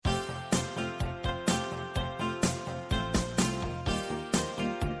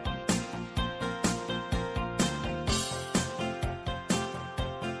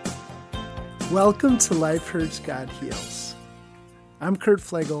Welcome to Life Hurts, God Heals. I'm Kurt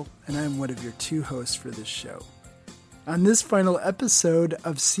Flegel, and I'm one of your two hosts for this show. On this final episode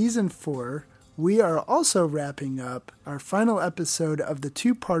of Season 4, we are also wrapping up our final episode of the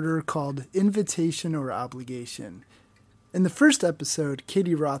two-parter called Invitation or Obligation. In the first episode,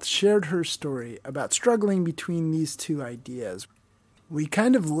 Katy Roth shared her story about struggling between these two ideas. We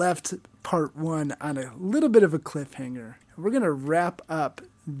kind of left part 1 on a little bit of a cliffhanger. We're going to wrap up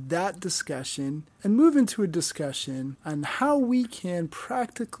that discussion and move into a discussion on how we can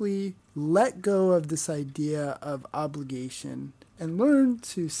practically let go of this idea of obligation and learn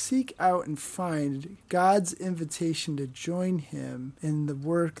to seek out and find God's invitation to join Him in the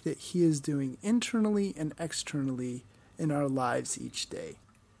work that He is doing internally and externally in our lives each day.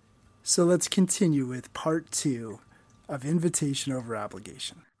 So let's continue with part 2 of Invitation over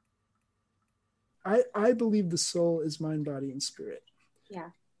Obligation. I believe the soul is mind, body, and spirit. Yeah.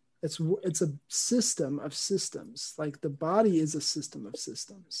 It's a system of systems. Like the body is a system of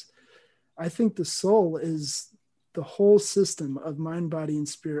systems. I think the soul is the whole system of mind, body, and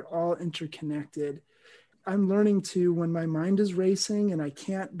spirit, all interconnected. I'm learning to, when my mind is racing and I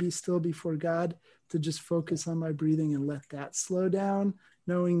can't be still before God, to just focus on my breathing and let that slow down,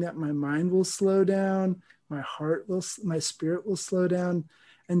 knowing that my mind will slow down, my spirit will slow down.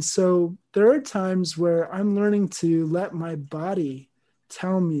 And so there are times where I'm learning to let my body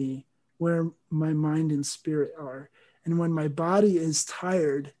tell me where my mind and spirit are. And when my body is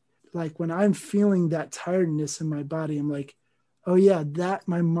tired, like when I'm feeling that tiredness in my body, I'm like, oh yeah, that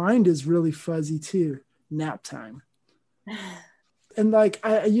my mind is really fuzzy too. Nap time. And like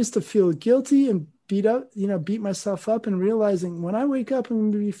I used to feel guilty and beat myself up, and realizing when I wake up, I'm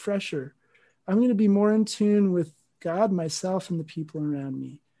going to be fresher. I'm going to be more in tune with God, myself, and the people around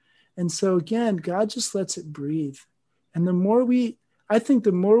me. And so again, God just lets it breathe. And the more we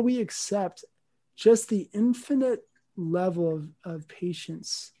accept just the infinite level of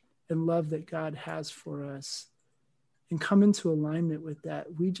patience and love that God has for us and come into alignment with that,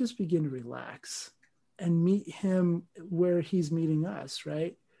 we just begin to relax and meet Him where He's meeting us,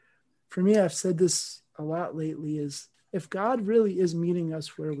 right? For me, I've said this a lot lately, is if God really is meeting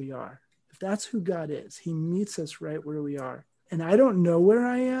us where we are, if that's who God is, He meets us right where we are. And I don't know where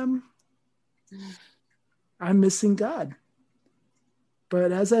I am, I'm missing God.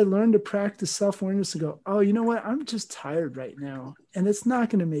 But as I learn to practice self-awareness and go, oh, you know what? I'm just tired right now. And it's not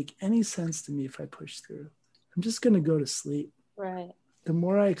going to make any sense to me if I push through. I'm just going to go to sleep. Right. The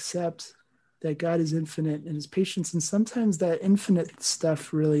more I accept that God is infinite in His patience, and sometimes that infinite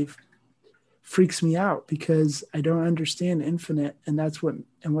stuff really freaks me out because I don't understand infinite, and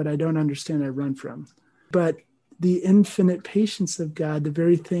what I don't understand, I run from. But the infinite patience of God, the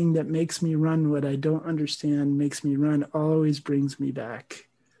very thing that makes me run what I don't understand, makes me run, always brings me back,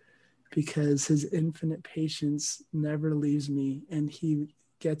 because His infinite patience never leaves me, and He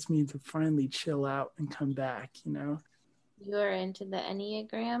gets me to finally chill out and come back, you know? You are into the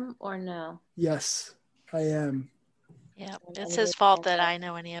Enneagram or no? Yes, I am. Yeah, it's his fault that I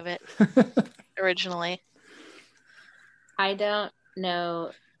know any of it originally. I don't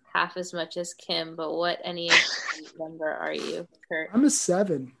know half as much as Kim, but what Enneagram number are you, Kurt? I'm a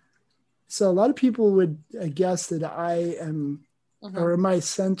 7. So a lot of people would guess that I am, or my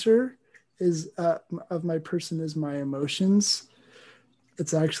center is of my person is my emotions.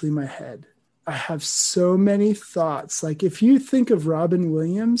 It's actually my head. I have so many thoughts. Like if you think of Robin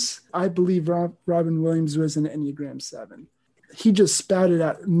Williams, I believe Robin Williams was an Enneagram 7. He just spouted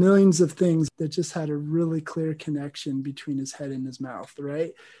out millions of things that just had a really clear connection between his head and his mouth,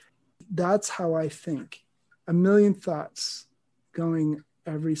 right? That's how I think. A million thoughts going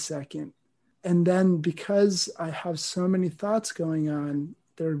every second. And then because I have so many thoughts going on,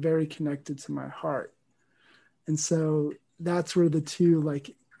 they're very connected to my heart. And so that's where the two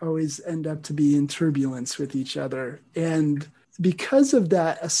always end up to be in turbulence with each other. And because of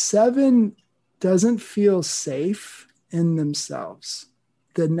that, a 7 doesn't feel safe in themselves.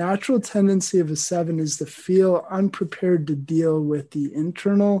 The natural tendency of a 7 is to feel unprepared to deal with the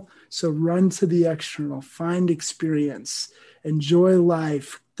internal. So run to the external, find experience, enjoy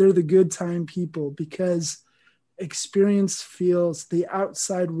life. They're the good time people because experience feels the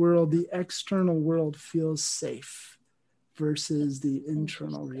outside world, the external world feels safe versus the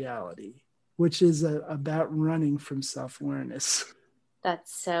internal reality, which is about running from self-awareness.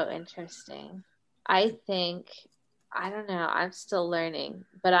 That's so interesting. I don't know, I'm still learning,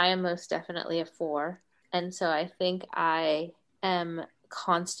 but I am most definitely a 4. And so I think I am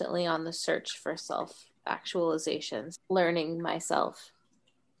constantly on the search for self-actualizations, learning myself.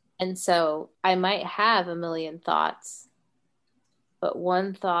 And so I might have a million thoughts, but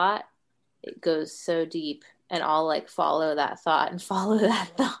one thought it goes so deep, and I'll like follow that thought and follow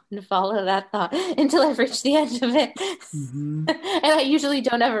that thought and follow that thought until I've reached the end of it. Mm-hmm. And I usually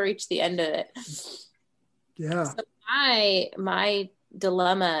don't ever reach the end of it. Yeah. So my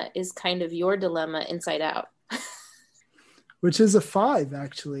dilemma is kind of your dilemma inside out. Which is a 5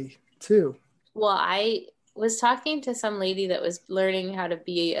 actually, too. Well, I was talking to some lady that was learning how to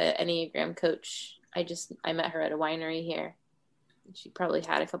be an Enneagram coach. I met her at a winery here. She probably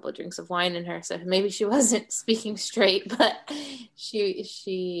had a couple of drinks of wine in her, so maybe she wasn't speaking straight, but she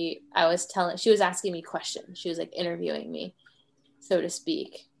was asking me questions. She was like interviewing me, so to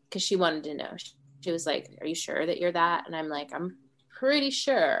speak, because she wanted to know. She was like, "Are you sure that you're that?" And I'm like, "I'm pretty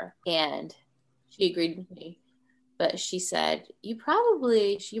sure." And she agreed with me. But she said, you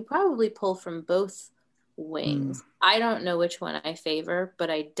probably pull from both wings. I don't know which one I favor, but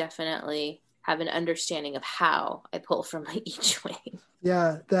I definitely have an understanding of how I pull from each wing.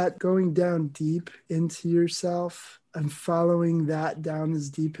 Yeah, that going down deep into yourself and following that down as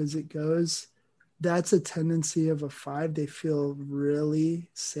deep as it goes, that's a tendency of a 5. They feel really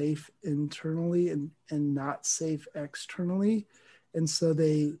safe internally and not safe externally. And so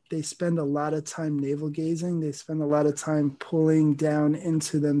they spend a lot of time navel gazing. They spend a lot of time pulling down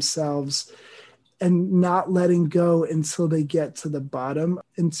into themselves and not letting go until they get to the bottom,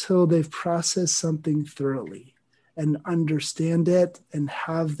 until they've processed something thoroughly and understand it and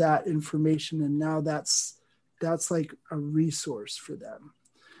have that information. And now that's like a resource for them.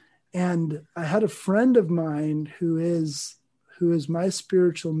 And I had a friend of mine who is my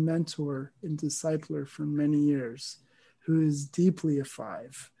spiritual mentor and discipler for many years, who is deeply a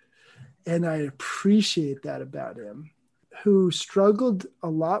 5. And I appreciate that about him, who struggled a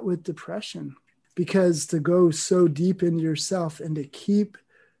lot with depression, because to go so deep into yourself and to keep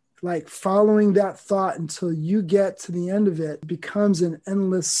like following that thought until you get to the end of it becomes an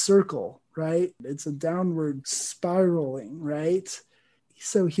endless circle, right? It's a downward spiraling, right?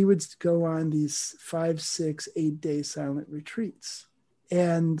 So he would go on these 5, 6, 8-day silent retreats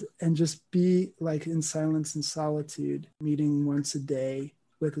and just be like in silence and solitude, meeting once a day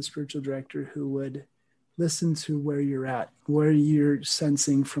with a spiritual director who would listen to where you're at, where you're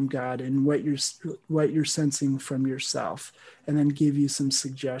sensing from God and what you're sensing from yourself, and then give you some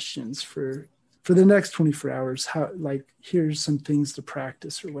suggestions for the next 24 hours. How, like, here's some things to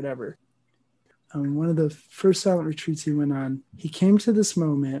practice or whatever. One of the first silent retreats he went on, he came to this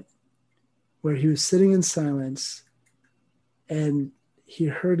moment where he was sitting in silence and he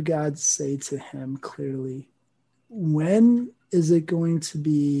heard God say to him clearly, when is it going to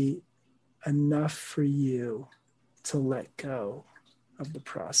be enough for you to let go of the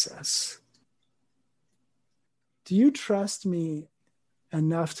process? Do you trust me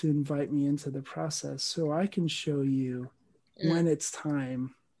enough to invite me into the process so I can show you when it's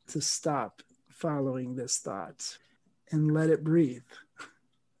time to stop following this thought and let it breathe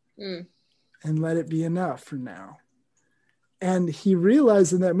and let it be enough for now? And he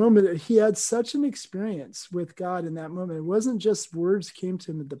realized in that moment that he had such an experience with God in that moment. It wasn't just words came to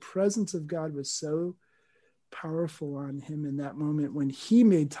him. The presence of God was so powerful on him in that moment when he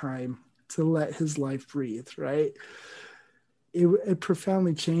made time to let his life breathe, right? It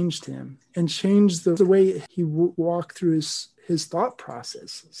profoundly changed him and changed the way he walked through his thought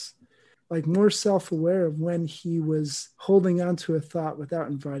processes, like more self-aware of when he was holding on to a thought without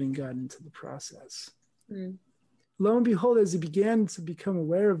inviting God into the process. Lo and behold, as he began to become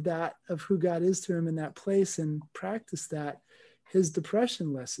aware of that, of who God is to him in that place and practice that, his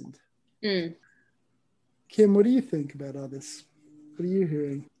depression lessened. Kim, what do you think about all this? What are you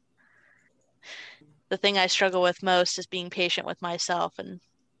hearing? The thing I struggle with most is being patient with myself and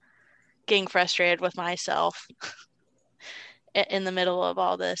getting frustrated with myself in the middle of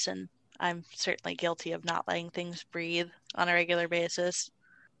all this. And I'm certainly guilty of not letting things breathe on a regular basis.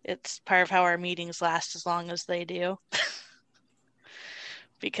 It's part of how our meetings last as long as they do.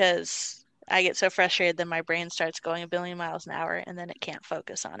 Because I get so frustrated that my brain starts going a billion miles an hour and then it can't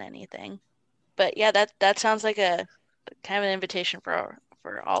focus on anything. But yeah, that sounds like a kind of an invitation for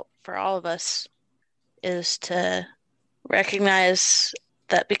all of us, is to recognize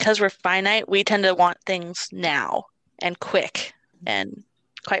that because we're finite, we tend to want things now and quick, and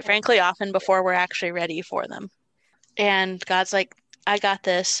quite frankly, often before we're actually ready for them. And God's like, I got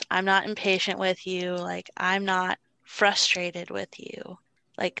this. I'm not impatient with you. Like, I'm not frustrated with you.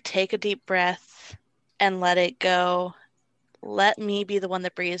 Like, take a deep breath and let it go. Let me be the one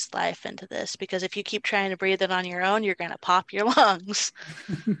that breathes life into this, because if you keep trying to breathe it on your own, you're going to pop your lungs.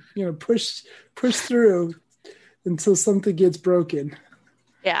 Push through until something gets broken.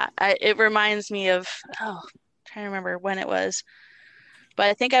 Yeah, it reminds me of, I'm trying to remember when it was. But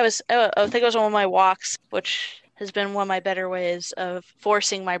I think I think it was one of my walks, which has been one of my better ways of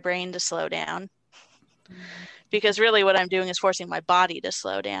forcing my brain to slow down. Because really what I'm doing is forcing my body to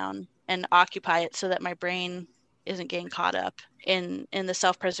slow down and occupy it so that my brain isn't getting caught up in the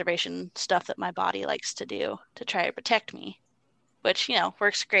self-preservation stuff that my body likes to do to try to protect me, which,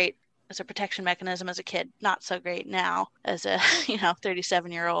 works great as a protection mechanism as a kid, not so great now as a,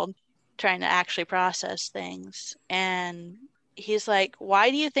 37-year-old trying to actually process things. And he's like,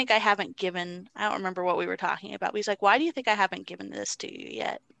 why do you think I haven't given, I don't remember what we were talking about, but he's like, why do you think I haven't given this to you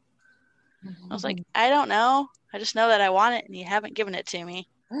yet? I was like, I don't know. I just know that I want it and you haven't given it to me.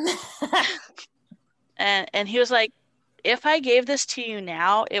 And he was like, if I gave this to you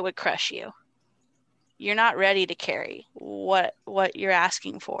now, it would crush you. You're not ready to carry what you're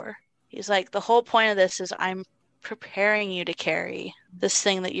asking for. He's like, the whole point of this is I'm preparing you to carry this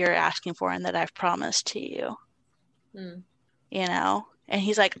thing that you're asking for and that I've promised to you. And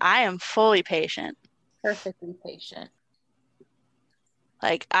he's like, I am fully patient. Perfectly patient.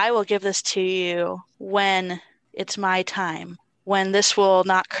 Like, I will give this to you when it's my time, when this will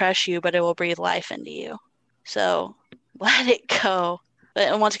not crush you, but it will breathe life into you. So let it go.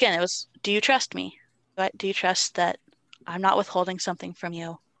 And once again, it was, do you trust me? Do you trust that I'm not withholding something from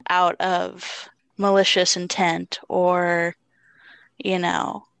you out of malicious intent or,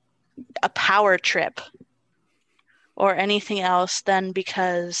 a power trip or anything else than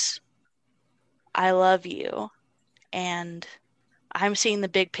because I love you and I'm seeing the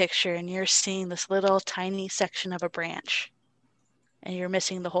big picture and you're seeing this little tiny section of a branch and you're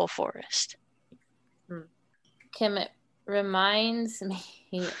missing the whole forest. Kim, it reminds me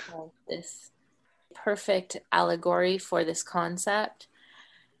of this perfect allegory for this concept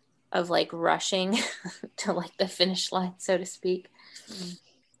of like rushing to like the finish line, so to speak.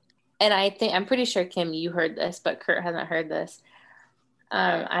 And I'm pretty sure, Kim, you heard this, but Kurt hasn't heard this.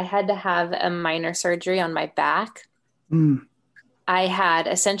 I had to have a minor surgery on my back. I had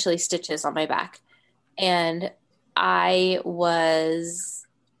essentially stitches on my back, and I was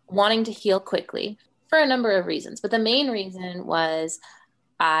wanting to heal quickly for a number of reasons. But the main reason was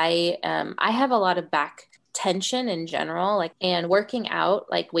I have a lot of back tension in general, and working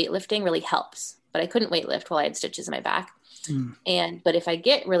out, like weightlifting, really helps. But I couldn't weightlift while I had stitches in my back. But if I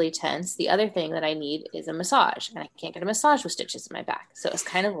get really tense, the other thing that I need is a massage, and I can't get a massage with stitches in my back. So it's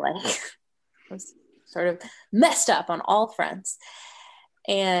kind of like I was sort of messed up on all fronts.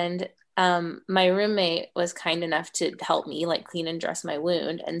 And my roommate was kind enough to help me like clean and dress my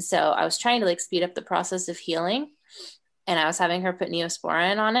wound. And so I was trying to like speed up the process of healing, and I was having her put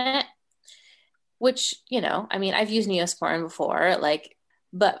Neosporin on it, which, I've used Neosporin before,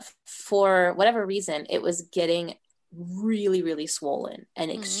 but for whatever reason, it was getting really, really swollen and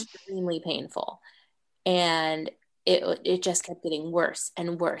extremely painful. And it just kept getting worse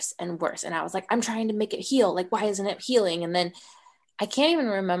and worse and worse. And I was like, I'm trying to make it heal. Like, why isn't it healing? And then I can't even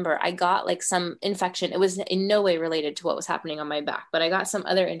remember. I got like some infection. It was in no way related to what was happening on my back, but I got some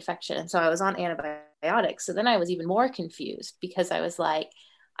other infection. And so I was on antibiotics. So then I was even more confused because I was like,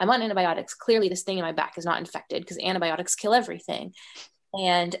 I'm on antibiotics. Clearly this thing in my back is not infected because antibiotics kill everything.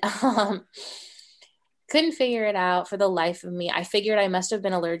 And couldn't figure it out for the life of me. I figured I must have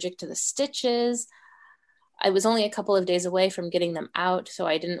been allergic to the stitches. I was only a couple of days away from getting them out, so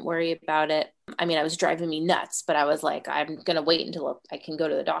I didn't worry about it. I was driving me nuts, but I was like, I'm going to wait until I can go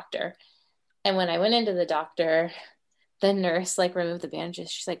to the doctor. And when I went into the doctor, the nurse like removed the bandages.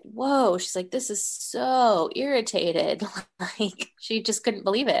 She's like, whoa. She's like, this is so irritated. Like, she just couldn't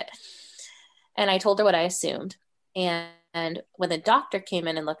believe it. And I told her what I assumed. And when the doctor came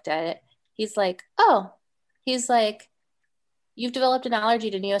in and looked at it, he's like, you've developed an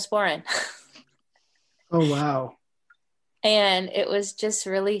allergy to Neosporin. Oh, wow. And it was just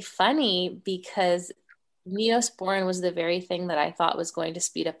really funny because Neosporin was the very thing that I thought was going to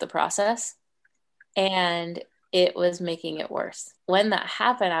speed up the process. And it was making it worse. When that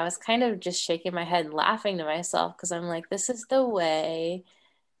happened, I was kind of just shaking my head and laughing to myself because I'm like, this is the way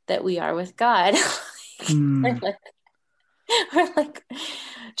that we are with God. We're like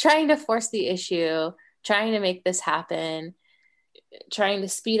trying to force the issue, trying to make this happen, trying to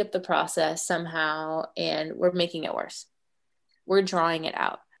speed up the process somehow, and we're making it worse. We're drawing it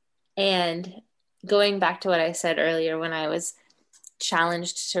out. And going back to what I said earlier, when I was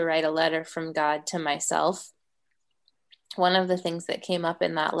challenged to write a letter from God to myself, one of the things that came up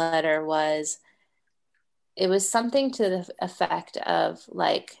in that letter was, it was something to the effect of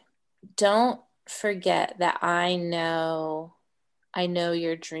like, don't forget that I know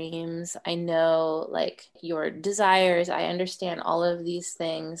your dreams. I know like your desires. I understand all of these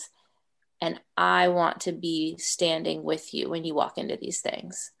things. And I want to be standing with you when you walk into these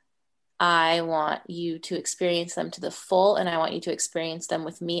things. I want you to experience them to the full, and I want you to experience them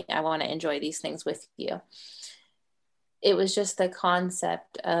with me. I want to enjoy these things with you. It was just the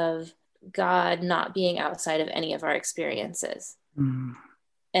concept of God not being outside of any of our experiences,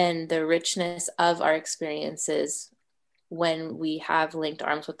 and the richness of our experiences when we have linked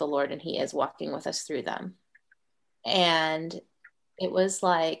arms with the Lord and he is walking with us through them. And it was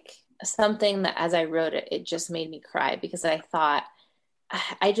like something that as I wrote it, it just made me cry, because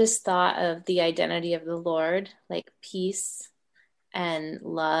I just thought of the identity of the Lord, like peace and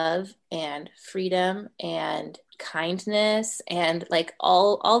love and freedom and kindness and like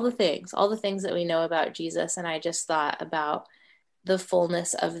all the things that we know about Jesus. And I just thought about the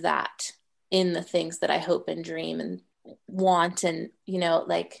fullness of that in the things that I hope and dream and want, and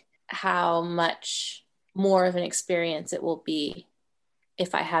like how much more of an experience it will be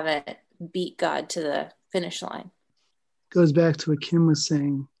if I haven't beat God to the finish line. Goes back to what Kim was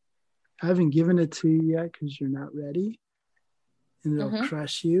saying. I haven't given it to you yet because you're not ready, and it'll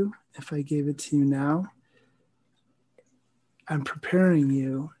crush you if I gave it to you now. I'm preparing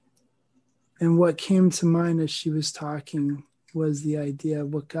you. And what came to mind as she was talking was the idea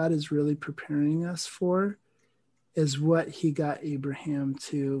of what God is really preparing us for is what he got Abraham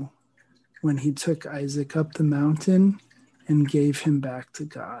to when he took Isaac up the mountain and gave him back to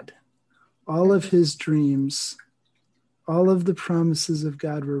God. All of his dreams, all of the promises of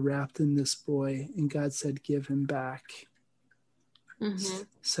God were wrapped in this boy, and God said, give him back.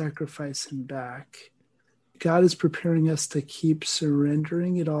 Sacrifice him back. God is preparing us to keep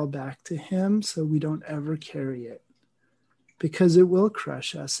surrendering it all back to him so we don't ever carry it, because it will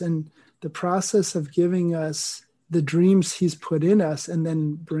crush us. And the process of giving us the dreams he's put in us and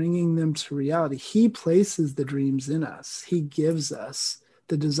then bringing them to reality, he places the dreams in us. He gives us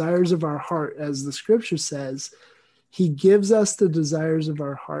the desires of our heart. As the scripture says, he gives us the desires of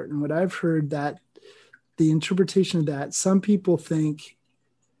our heart. And what I've heard, that the interpretation of that, some people think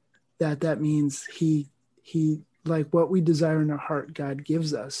that means he like what we desire in our heart, God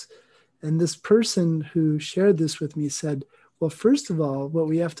gives us. And this person who shared this with me said, well, first of all, what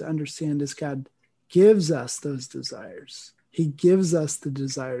we have to understand is God gives us those desires. He gives us the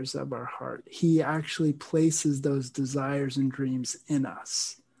desires of our heart. He actually places those desires and dreams in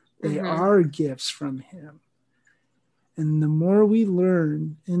us. They are gifts from him. And the more we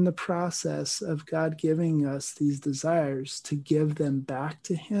learn in the process of God giving us these desires to give them back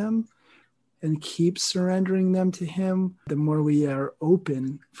to him and keep surrendering them to him, the more we are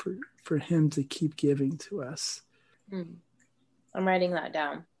open for him to keep giving to us. I'm writing that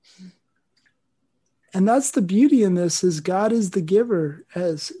down. And that's the beauty in this, is God is the giver.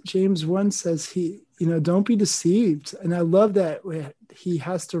 As James 1 says, he, don't be deceived. And I love that he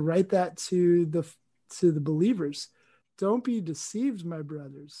has to write that to the believers. Don't be deceived, my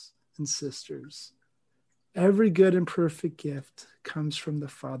brothers and sisters. Every good and perfect gift comes from the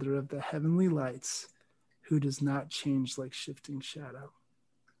Father of the heavenly lights, who does not change like shifting shadow.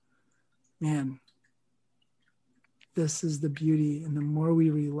 Man, this is the beauty. And the more we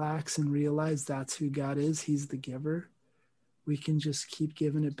relax and realize that's who God is, he's the giver, we can just keep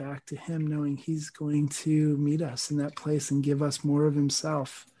giving it back to him, knowing he's going to meet us in that place and give us more of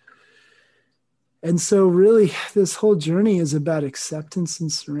himself. And so really, this whole journey is about acceptance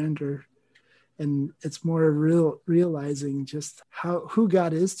and surrender. And it's more realizing just who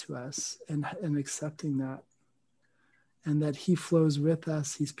God is to us and accepting that. And that he flows with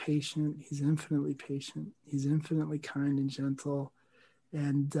us. He's patient. He's infinitely patient. He's infinitely kind and gentle.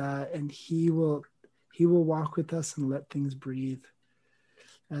 And he will walk with us and let things breathe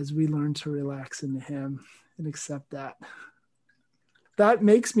as we learn to relax into him and accept that. That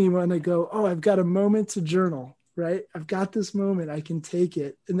makes me want to go, I've got a moment to journal, right? I've got this moment, I can take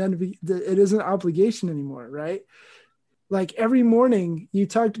it. And then it isn't an obligation anymore, right? Like every morning, you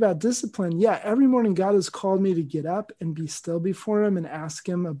talked about discipline. Yeah, every morning God has called me to get up and be still before him and ask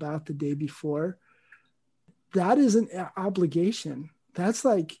him about the day before. That is an obligation. That's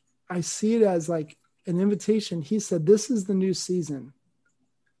like, I see it as like an invitation. He said, this is the new season.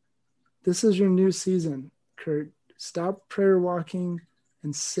 This is your new season, Kurt. Stop prayer walking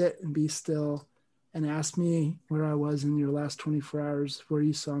and sit and be still and ask me where I was in your last 24 hours, where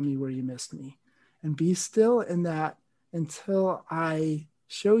you saw me, where you missed me. And be still in that until I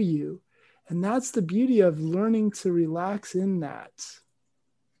show you. And that's the beauty of learning to relax in that.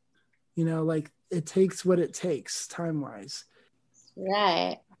 Like it takes what it takes time-wise.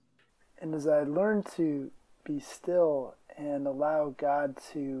 Right. And as I learn to be still and allow God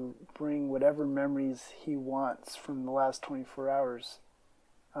to bring whatever memories he wants from the last 24 hours,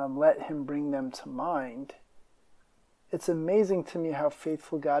 let him bring them to mind. It's amazing to me how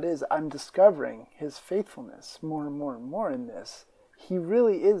faithful God is. I'm discovering his faithfulness more and more and more in this. He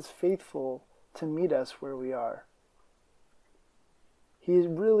really is faithful to meet us where we are. He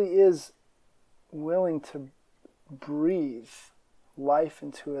really is willing to breathe life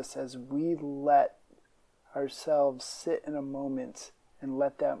into us as we let ourselves sit in a moment and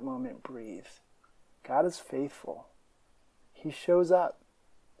let that moment breathe. God is faithful. He shows up.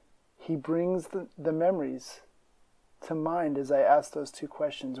 He brings the memories to mind as I ask those two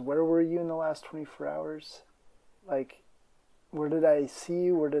questions. Where were you in the last 24 hours? Like, where did I see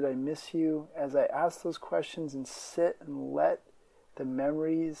you? Where did I miss you? As I ask those questions and sit and let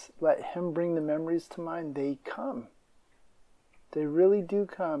him bring the memories to mind, they come. They really do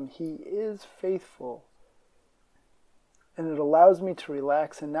come. He is faithful. And it allows me to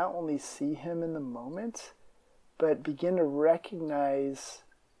relax and not only see him in the moment, but begin to recognize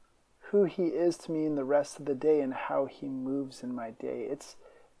who he is to me in the rest of the day and how he moves in my day.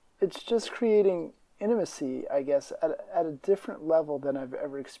 It's just creating intimacy, I guess, at a different level than I've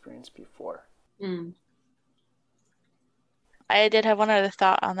ever experienced before. Mm. I did have one other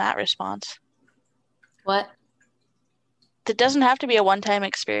thought on that response. What? It doesn't have to be a one-time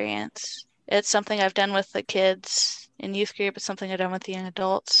experience. It's something I've done with the kids in youth group. It's something I've done with the young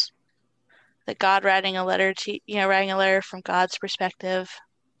adults. That God writing a letter from God's perspective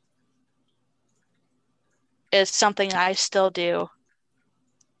is something I still do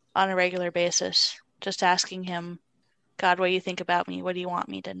on a regular basis. Just asking him, God, what do you think about me? What do you want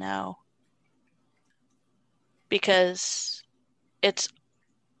me to know? Because it's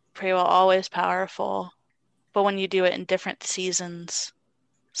pretty well always powerful. But when you do it in different seasons,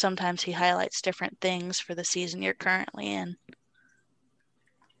 sometimes he highlights different things for the season you're currently in.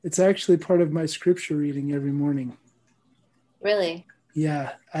 It's actually part of my scripture reading every morning. Really?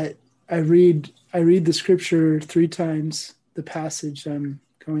 Yeah, I read the scripture 3 times, the passage I'm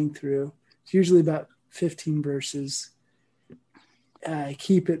going through. It's usually about 15 verses. I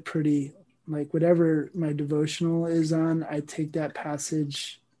keep it pretty, like whatever my devotional is on, I take that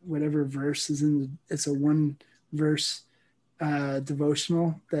passage, whatever verse is it's a 1 verse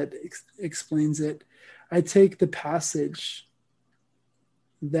devotional that explains it. I take the passage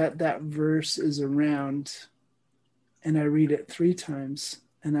that verse is around and I read it 3 times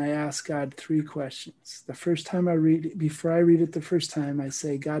and I ask God 3 questions. The first time before I read it the first time, I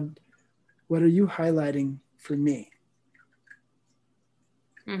say, God, what are you highlighting for me?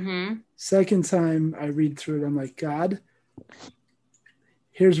 Mm-hmm. Second time I read through it, I'm like, God,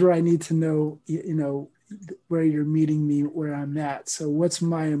 here's where I need to know, where you're meeting me, where I'm at. So what's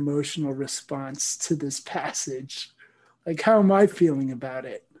my emotional response to this passage? Like, how am I feeling about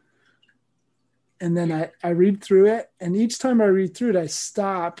it? And then I read through it. And each time I read through it, I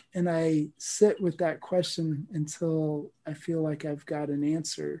stop and I sit with that question until I feel like I've got an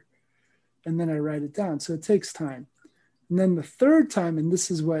answer. And then I write it down. So it takes time. And then the third time, and this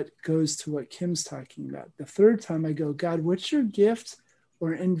is what goes to what Kim's talking about. The third time I go, God, what's your gift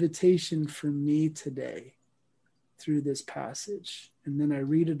or invitation for me today through this passage? And then I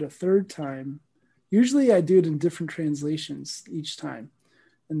read it a third time. Usually I do it in different translations each time.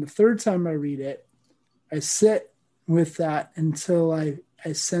 And the third time I read it, I sit with that until I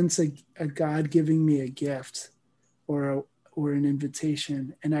sense a God giving me a gift or an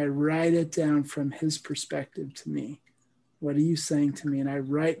invitation, and I write it down from his perspective to me. What are you saying to me? And I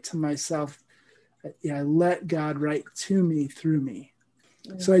write to myself. I let God write to me through me.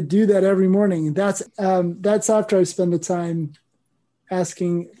 So I do that every morning. That's after I spend the time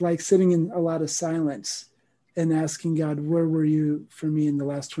asking, like sitting in a lot of silence and asking God, where were you for me in the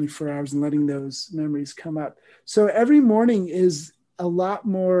last 24 hours, and letting those memories come up. So every morning is a lot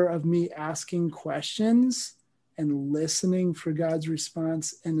more of me asking questions and listening for God's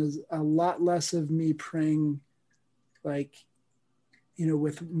response, and is a lot less of me praying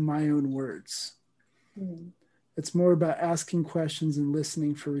with my own words. Mm. It's more about asking questions and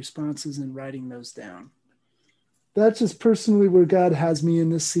listening for responses and writing those down. That's just personally where God has me in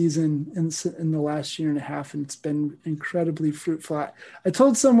this season in the last year and a half, and it's been incredibly fruitful. I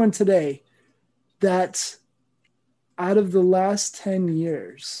told someone today that out of the last 10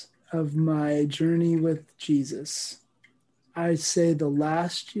 years of my journey with Jesus, I say the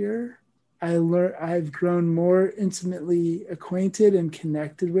last year, I've grown more intimately acquainted and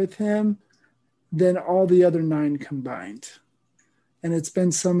connected with him than all the other 9 combined. And it's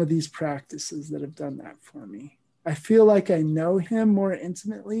been some of these practices that have done that for me. I feel like I know him more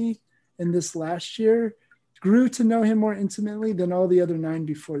intimately in this last year, grew to know him more intimately than all the other 9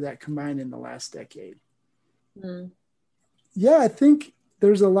 before that combined in the last decade. Mm. Yeah, I think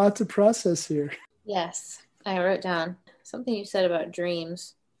there's a lot to process here. Yes, I wrote down something you said about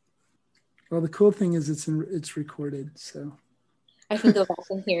dreams. Well, the cool thing is it's recorded, so I can go back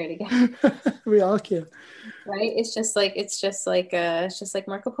and hear it again. we all can. Right? It's just like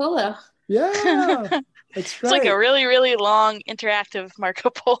Marco Polo. Yeah, that's It's right. like a really, really long interactive Marco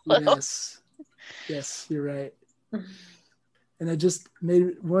Polo. Yes, you're right. And I just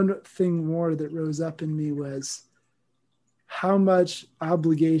made one thing more that rose up in me was how much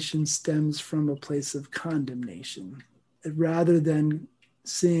obligation stems from a place of condemnation rather than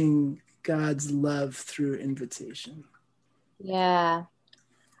seeing God's love through invitation. Yeah.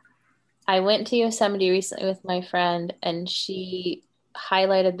 I went to Yosemite recently with my friend, and she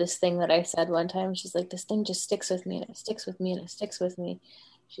highlighted this thing that I said one time. She's like, this thing just sticks with me, and it sticks with me, and it sticks with me.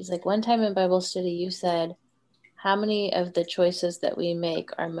 She's like, one time in Bible study, you said, how many of the choices that we make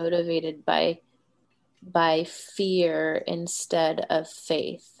are motivated by fear instead of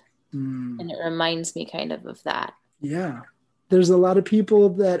faith? And it reminds me kind of that. Yeah. There's a lot of people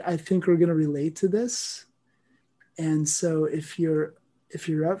that I think are going to relate to this. And so if you're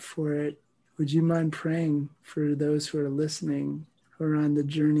up for it, would you mind praying for those who are listening, who are on the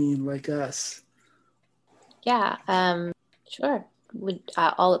journey like us? Yeah, sure.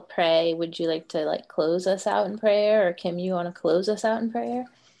 I'll pray. Would you like to close us out in prayer, or Kim, you want to close us out in prayer?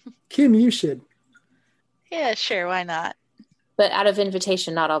 Kim, you should. Yeah, sure. Why not? But out of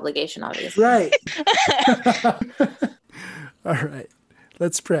invitation, not obligation, obviously. Right. All right.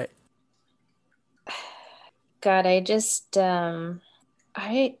 Let's pray. God, I just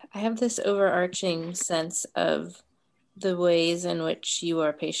I have this overarching sense of the ways in which you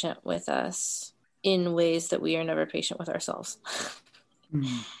are patient with us in ways that we are never patient with ourselves.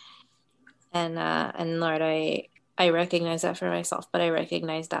 And Lord, I recognize that for myself, but I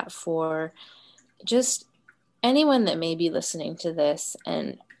recognize that for just anyone that may be listening to this,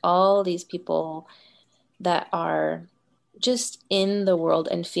 and all these people that are just in the world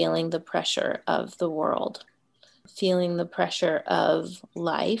and feeling the pressure of the world, feeling the pressure of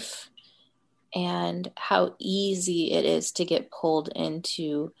life, and how easy it is to get pulled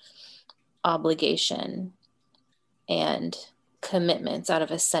into obligation and commitments out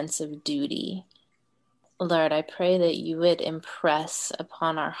of a sense of duty. Lord, I pray that you would impress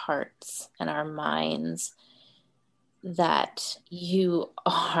upon our hearts and our minds that you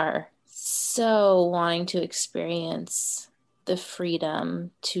are so wanting to experience the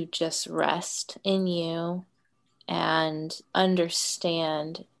freedom to just rest in you and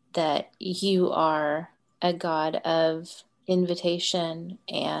understand that you are a God of invitation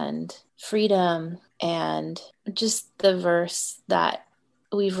and freedom, and just the verse that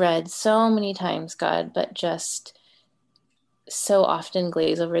we've read so many times, God, but just so often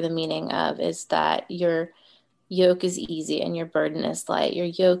glaze over the meaning of is that your yoke is easy and your burden is light. Your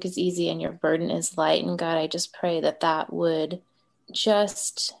yoke is easy and your burden is light. And God, I just pray that that would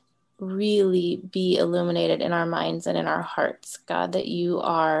just really be illuminated in our minds and in our hearts, God, that you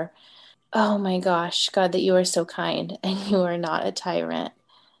are, oh my gosh, God, that you are so kind and you are not a tyrant,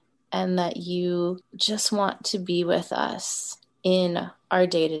 and that you just want to be with us in our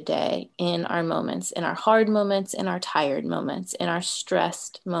day-to-day, in our moments, in our hard moments, in our tired moments, in our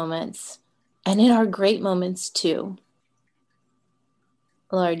stressed moments, and in our great moments too.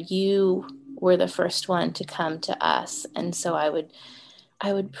 Lord, you were the first one to come to us. And so I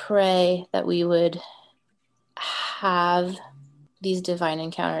would pray that we would have these divine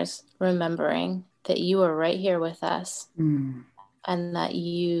encounters, remembering that you are right here with us, and that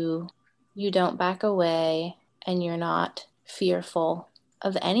you don't back away, and you're not fearful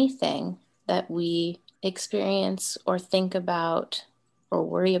of anything that we experience or think about or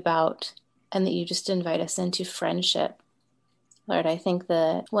worry about, and that you just invite us into friendship. Lord, I think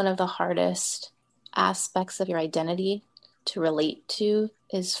that one of the hardest aspects of your identity to relate to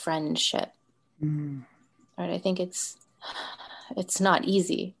is friendship. Lord, I think it's not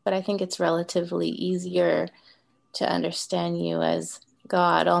easy, but I think it's relatively easier to understand you as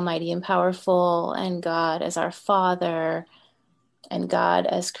God Almighty and powerful, and God as our Father, and God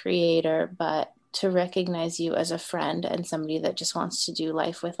as Creator, but to recognize you as a friend and somebody that just wants to do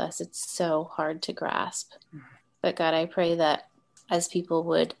life with us, it's so hard to grasp. But God, I pray that as people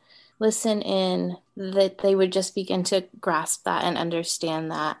would listen in, that they would just begin to grasp that and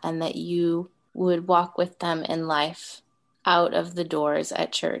understand that, and that you would walk with them in life out of the doors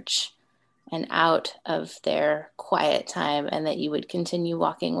at church and out of their quiet time, and that you would continue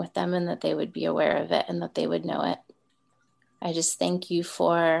walking with them, and that they would be aware of it, and that they would know it. I just thank you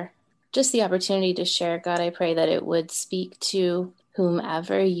for just the opportunity to share. God, I pray that it would speak to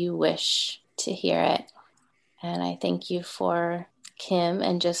whomever you wish to hear it. And I thank you for Kim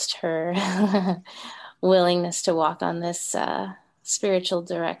and just her willingness to walk on this spiritual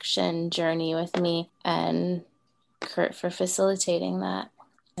direction journey with me, and Kurt for facilitating that.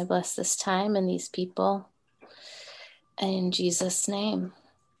 I bless this time and these people in Jesus' name.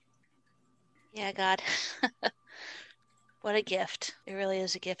 Yeah, God. What a gift. It really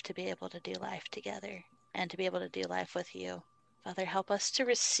is a gift to be able to do life together and to be able to do life with you. Father, help us to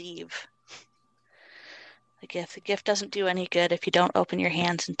receive the gift. The gift doesn't do any good if you don't open your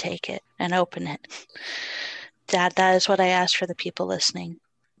hands and take it and open it. Dad, that is what I ask for the people listening.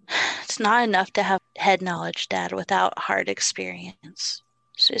 It's not enough to have head knowledge, Dad, without heart experience.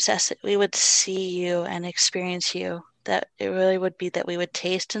 So just ask that we would see you and experience you, that it really would be that we would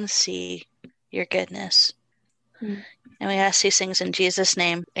taste and see your goodness. And we ask these things in Jesus'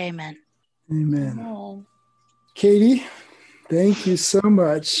 name. Amen. Amen. Katy, thank you so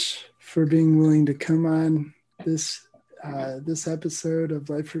much for being willing to come on this episode of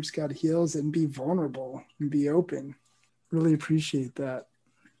Life Hurts, God Heals and be vulnerable and be open. Really appreciate that.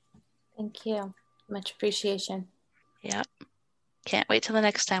 Thank you. Much appreciation. Yep. Can't wait till the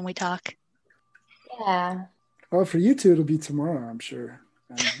next time we talk. Yeah. Well, for you two, it'll be tomorrow, I'm sure,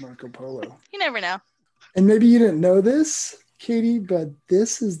 on Marco Polo. You never know. And maybe you didn't know this, Katy, but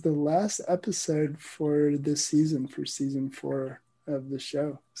this is the last episode for this season, for season 4 of the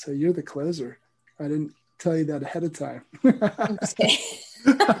show. So you're the closer. I didn't tell you that ahead of time. Okay.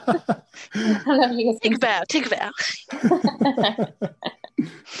 Take a bow. Take a bow.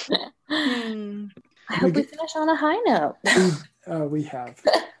 I hope we finish on a high note. We have.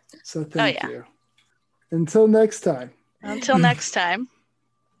 So thank you. Until next time. Until next time.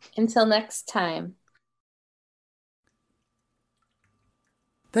 Until next time.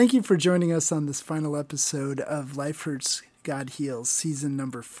 Thank you for joining us on this final episode of Life Hurts, God Heals, season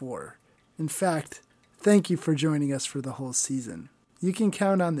number 4. In fact, thank you for joining us for the whole season. You can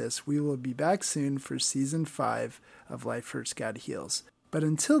count on this. We will be back soon for season 5 of Life Hurts, God Heals. But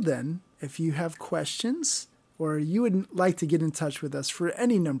until then, if you have questions or you would like to get in touch with us for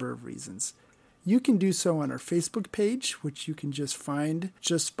any number of reasons, you can do so on our Facebook page, which you can just find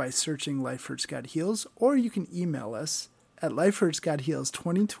just by searching Life Hurts, God Heals, or you can email us at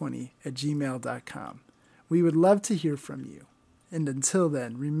lifehurtsgodheals2020@gmail.com. We would love to hear from you. And until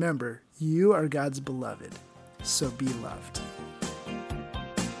then, remember, you are God's beloved, so be loved.